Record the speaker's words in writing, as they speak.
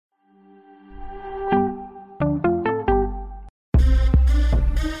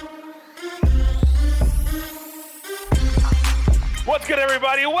What's good,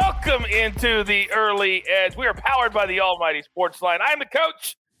 everybody? Welcome into the Early Edge. We are powered by the almighty Sports Line. I'm the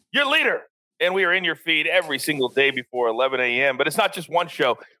coach, your leader, and we are in your feed every single day before 11 a.m. But it's not just one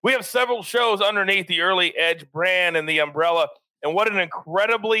show. We have several shows underneath the Early Edge brand and the umbrella. And what an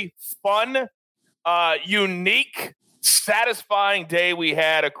incredibly fun, unique, satisfying day we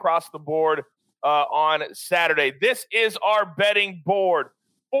had across the board on Saturday. This is our betting board.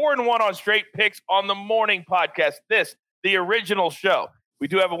 4-1 on straight picks on the morning podcast. The original show. We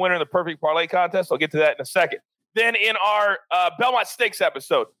do have a winner in the perfect parlay contest. I'll get to that in a second. Then in our Belmont Stakes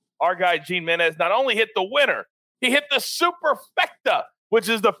episode, our guy Gene Menez not only hit the winner, he hit the superfecta, which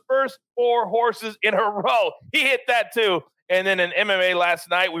is the first 4 horses in a row. He hit that too. And then in MMA last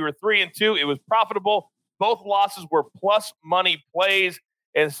night, we were 3-2. It was profitable. Both losses were plus money plays.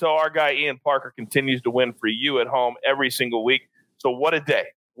 And so our guy Ian Parker continues to win for you at home every single week. So what a day.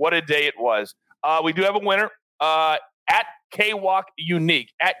 What a day it was. We do have a winner. At Kwalk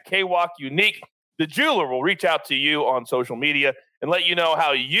Unique. At Kwalk Unique, the jeweler will reach out to you on social media and let you know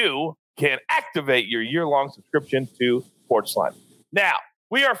how you can activate your year-long subscription to Sportsline. Now,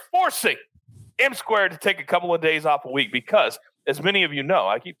 we are forcing M Squared to take a couple of days off a week because, as many of you know,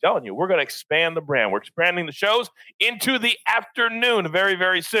 I keep telling you, we're going to expand the brand. We're expanding the shows into the afternoon very,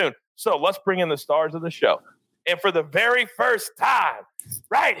 very soon. So let's bring in the stars of the show. And for the very first time,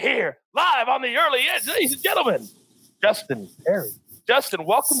 right here, live on the Early Edge, ladies and gentlemen, Justin Perry. Justin,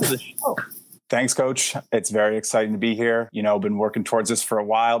 welcome to the show. Thanks, Coach. It's very exciting to be here. You know, been working towards this for a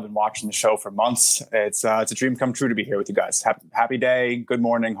while, been watching the show for months. It's a dream come true to be here with you guys. Happy day. Good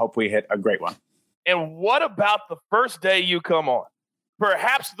morning. Hope we hit a great one. And what about the first day you come on?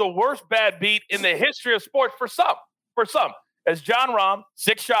 Perhaps the worst bad beat in the history of sports for some. As John Rahm,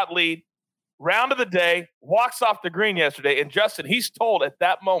 6-shot lead, round of the day, walks off the green yesterday. And Justin, he's told at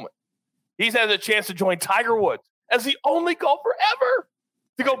that moment, he's had a chance to join Tiger Woods as the only golfer ever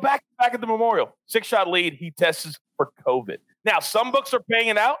to go back at the Memorial. 6-shot lead, he tests for COVID. Now, some books are paying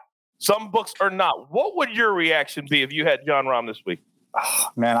it out. Some books are not. What would your reaction be if you had John Rahm this week? Oh,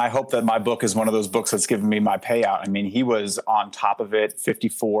 man, I hope that my book is one of those books that's giving me my payout. I mean, he was on top of it,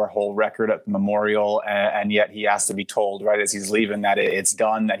 54-hole record at the Memorial, and yet he has to be told right as he's leaving that it's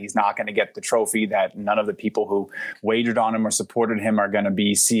done, that he's not going to get the trophy, that none of the people who wagered on him or supported him are going to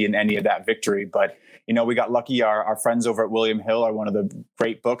be seeing any of that victory. But you know, we got lucky. Our friends over at William Hill are one of the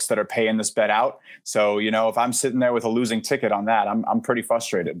great books that are paying this bet out. So, you know, if I'm sitting there with a losing ticket on that, I'm pretty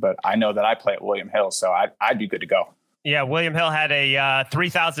frustrated. But I know that I play at William Hill, so I'd be good to go. Yeah, William Hill had a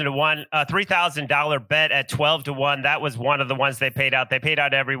 $3,000 bet at 12-1. That was one of the ones they paid out. They paid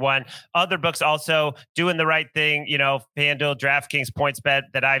out everyone. Other books also doing the right thing. You know, FanDuel, DraftKings,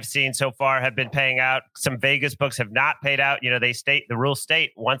 PointsBet that I've seen so far have been paying out. Some Vegas books have not paid out. You know, the rules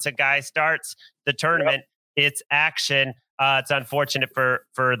state once a guy starts the tournament, It's action. It's unfortunate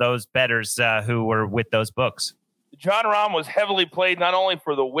for those bettors who were with those books. John Rahm was heavily played not only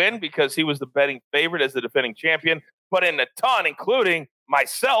for the win because he was the betting favorite as the defending champion, but in a ton, including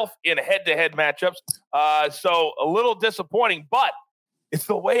myself in head-to-head matchups. So a little disappointing, but it's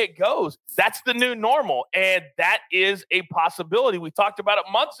the way it goes. That's the new normal, and that is a possibility. We talked about it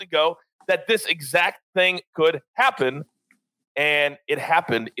months ago that this exact thing could happen, and it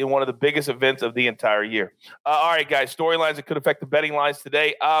happened in one of the biggest events of the entire year. All right, guys, storylines that could affect the betting lines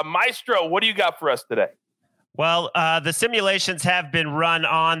today. Maestro, what do you got for us today? Well, the simulations have been run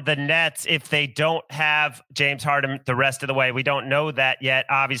on the Nets if they don't have James Harden the rest of the way. We don't know that yet.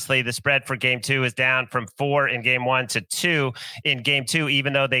 Obviously, the spread for Game 2 is down from 4 in Game 1 to 2 in Game 2,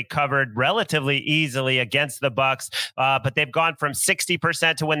 even though they covered relatively easily against the Bucks. But they've gone from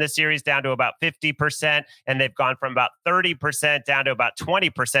 60% to win the series down to about 50%, and they've gone from about 30% down to about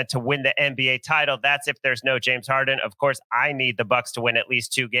 20% to win the NBA title. That's if there's no James Harden. Of course, I need the Bucks to win at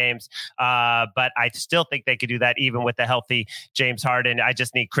least 2 games, but I still think they could do that even with the healthy James Harden. I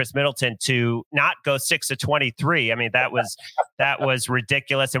just need Chris Middleton to not go 6 of 23. I mean, that was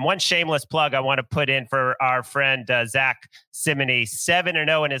ridiculous. And one shameless plug I want to put in for our friend Zach Simony,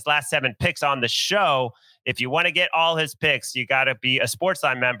 7-0 in his last 7 picks on the show. If you want to get all his picks, you got to be a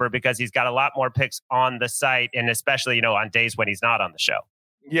Sportsline member because he's got a lot more picks on the site, and especially, you know, on days when he's not on the show.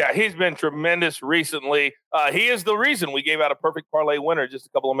 Yeah, he's been tremendous recently. He is the reason we gave out a perfect parlay winner just a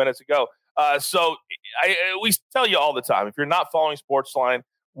couple of minutes ago. So we tell you all the time, if you're not following Sportsline,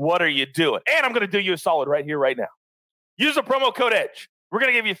 what are you doing? And I'm going to do you a solid right here, right now. Use the promo code EDGE. We're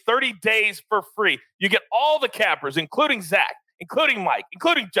going to give you 30 days for free. You get all the cappers, including Zach, including Mike,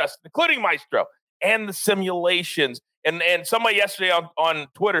 including Justin, including Maestro, and the simulations. And somebody yesterday on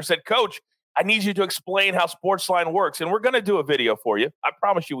Twitter said, Coach, I need you to explain how Sportsline works. And we're going to do a video for you. I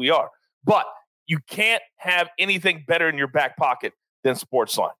promise you we are. But you can't have anything better in your back pocket than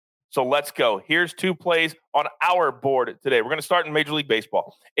Sportsline. So let's go. Here's 2 plays on our board today. We're going to start in Major League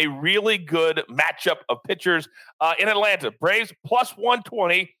Baseball. A really good matchup of pitchers in Atlanta. Braves plus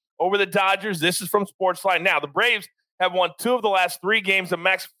 120 over the Dodgers. This is from Sportsline. Now, the Braves have won 2 of the last 3 games that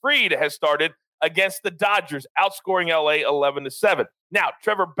Max Fried has started against the Dodgers, outscoring LA 11-7. Now,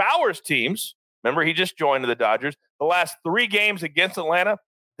 Trevor Bauer's teams, remember he just joined the Dodgers, the last 3 games against Atlanta,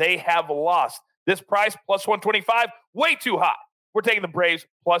 they have lost. This price, plus 125, way too high. We're taking the Braves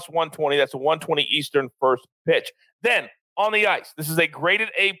plus 120. That's a 120 Eastern first pitch. Then on the ice, this is a graded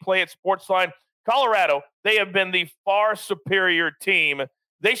A play at Sportsline. Colorado, they have been the far superior team.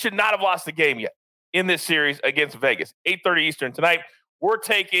 They should not have lost the game yet in this series against Vegas. 8:30 Eastern tonight. We're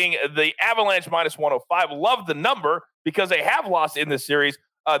taking the Avalanche minus 105. Love the number because they have lost in this series.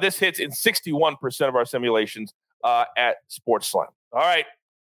 This hits in 61% of our simulations at Sportsline. All right,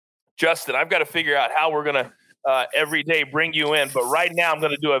 Justin, I've got to figure out how we're going to every day bring you in. But right now I'm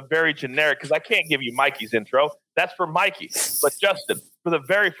going to do a very generic because I can't give you Mikey's intro. That's for Mikey. But Justin, for the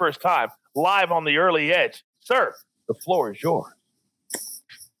very first time, live on the Early Edge, sir, the floor is yours.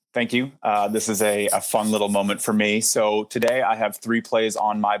 Thank you. This is a fun little moment for me. So today I have 3 plays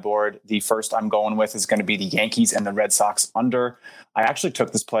on my board. The first I'm going with is going to be the Yankees and the Red Sox under. I actually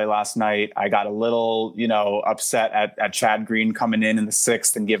took this play last night. I got a little, upset at Chad Green coming in the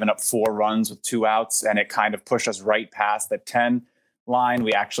 6th and giving up 4 runs with 2 outs, and it kind of pushed us right past the 10 line.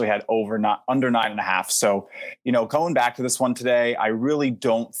 We actually had under 9.5. So, going back to this one today, I really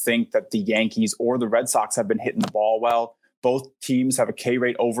don't think that the Yankees or the Red Sox have been hitting the ball well. Both teams have a K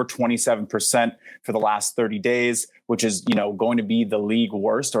rate over 27% for the last 30 days, which is, going to be the league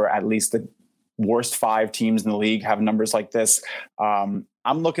worst, or at least the worst 5 teams in the league have numbers like this. I'm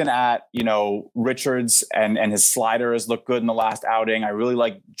looking at, Richards and his slider has looked good in the last outing. I really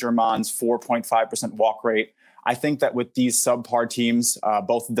like German's 4.5% walk rate. I think that with these subpar teams,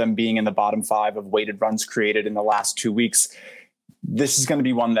 both of them being in the bottom 5 of weighted runs created in the last 2 weeks, this is going to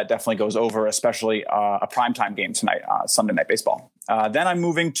be one that definitely goes over, especially a primetime game tonight, Sunday Night Baseball. Then I'm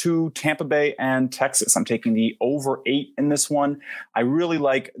moving to Tampa Bay and Texas. I'm taking the over 8 in this one. I really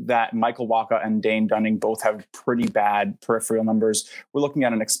like that Michael Wacha and Dane Dunning both have pretty bad peripheral numbers. We're looking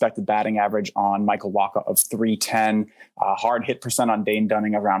at an expected batting average on Michael Wacha of 310, hard hit percent on Dane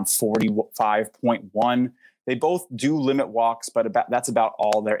Dunning around 45.1. They both do limit walks, but that's about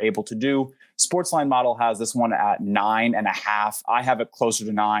all they're able to do. Sportsline model has this one at 9.5. I have it closer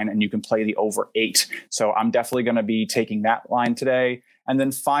to 9, and you can play the over 8. So I'm definitely going to be taking that line today. And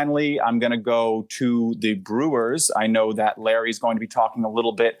then finally, I'm going to go to the Brewers. I know that Larry's going to be talking a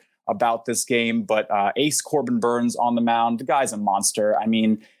little bit about this game, but Ace Corbin Burns on the mound. The guy's a monster. I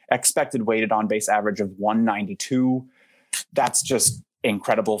mean, expected weighted on base average of 192. That's just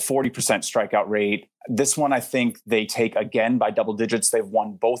incredible. 40% strikeout rate. This one, I think they take again by double digits. They've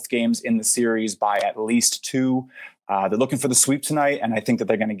won both games in the series by at least 2. They're looking for the sweep tonight, and I think that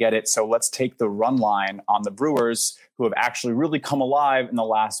they're going to get it. So let's take the run line on the Brewers, who have actually really come alive in the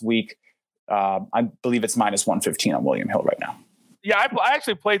last week. I believe it's minus 115 on William Hill right now. Yeah, I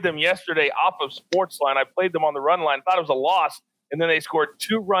actually played them yesterday off of Sportsline. I played them on the run line, thought it was a loss, and then they scored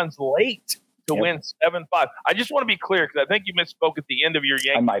 2 runs late to win 7-5. I just want to be clear because I think you misspoke at the end of your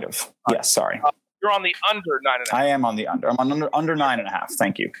Yankees. I might have. Yes, sorry. You're on the under 9.5. I am on the under. I'm on under 9.5.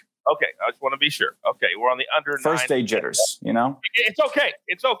 Thank you. Okay, I just want to be sure. Okay, we're on the under 9. First day jitters, It's okay.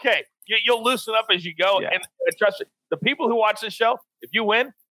 It's okay. You'll loosen up as you go. Yeah. And trust me, the people who watch this show, if you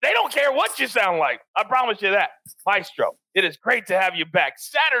win, they don't care what you sound like. I promise you that. Maestro, it is great to have you back.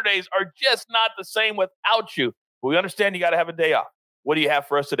 Saturdays are just not the same without you. But we understand you got to have a day off. What do you have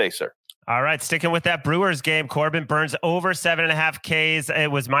for us today, sir? All right, sticking with that Brewers game, Corbin Burns over 7.5 Ks.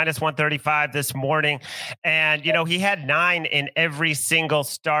 It was minus 135 this morning. And, he had 9 in every single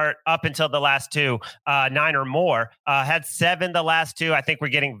start up until the last 2, 9 or more. Had 7 the last 2. I think we're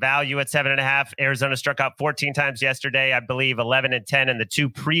getting value at 7.5. Arizona struck out 14 times yesterday. I believe 11 and 10 in the 2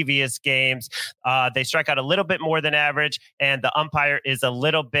 previous games. They strike out a little bit more than average, and the umpire is a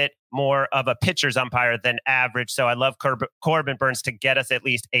little bit more of a pitcher's umpire than average. So I love Corbin Burns to get us at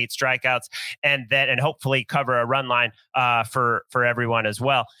least 8 strikeouts and hopefully cover a run line for everyone as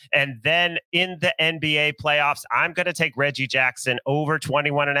well. And then in the NBA playoffs, I'm going to take Reggie Jackson over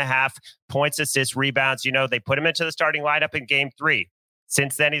 21.5 points, assists, rebounds. They put him into the starting lineup in game 3.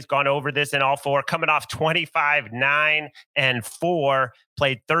 Since then, he's gone over this in all 4, coming off 25, 9, and 4,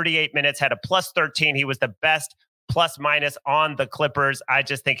 played 38 minutes, had a plus 13. He was the best plus minus on the Clippers. I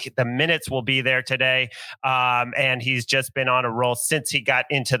just think the minutes will be there today. And he's just been on a roll since he got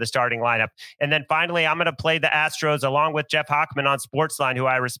into the starting lineup. And then finally, I'm going to play the Astros along with Jeff Hockman on Sportsline, who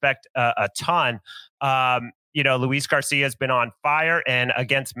I respect a ton. Luis Garcia has been on fire, and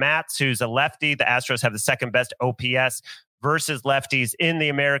against Matz, who's a lefty, the Astros have the second best OPS versus lefties in the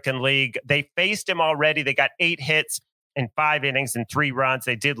American League. They faced him already. They got 8 hits in 5 innings and 3 runs.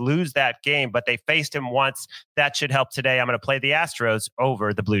 They did lose that game, but they faced him once. That should help today. I'm going to play the Astros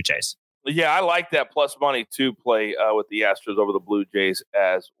over the Blue Jays. Yeah, I like that plus money to play with the Astros over the Blue Jays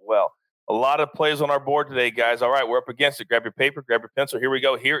as well. A lot of plays on our board today, guys. All right, we're up against it. Grab your paper, grab your pencil. Here we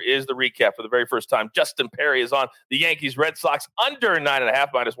go. Here is the recap for the very first time. Justin Perry is on the Yankees, Red Sox under 9.5,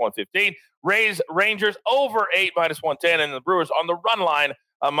 minus 115. Rays, Rangers over 8, minus 110. And the Brewers on the run line,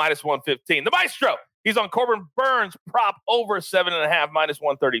 minus 115. The Maestro, he's on Corbin Burns, prop over 7.5, minus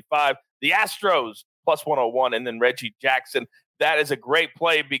 135. The Astros, plus 101. And then Reggie Jackson. That is a great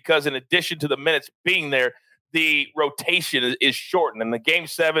play because in addition to the minutes being there, the rotation is shortened. In the Game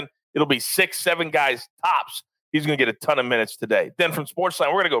 7, it'll be 6-7 guys tops. He's going to get a ton of minutes today. Then from Sportsline,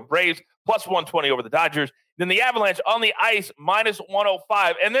 we're going to go Braves plus 120 over the Dodgers. Then the Avalanche on the ice minus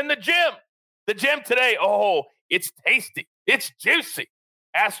 105. And then the gym. The gym today, oh, it's tasty. It's juicy.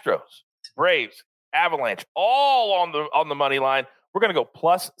 Astros, Braves, Avalanche, all on the money line. We're going to go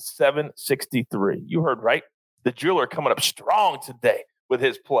plus 763. You heard right. The jeweler coming up strong today with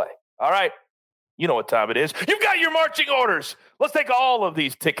his play. All right. You know what time it is. You've got your marching orders. Let's take all of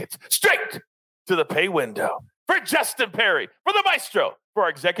these tickets straight to the pay window. For Justin Perry, for the Maestro, for our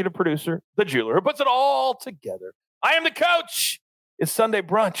executive producer, the jeweler, who puts it all together. I am the coach. It's Sunday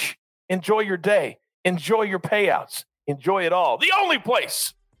brunch. Enjoy your day. Enjoy your payouts. Enjoy it all. The only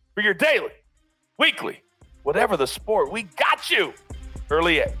place for your daily, weekly, whatever the sport. We got you.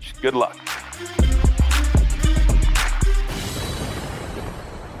 Early Edge. Good luck.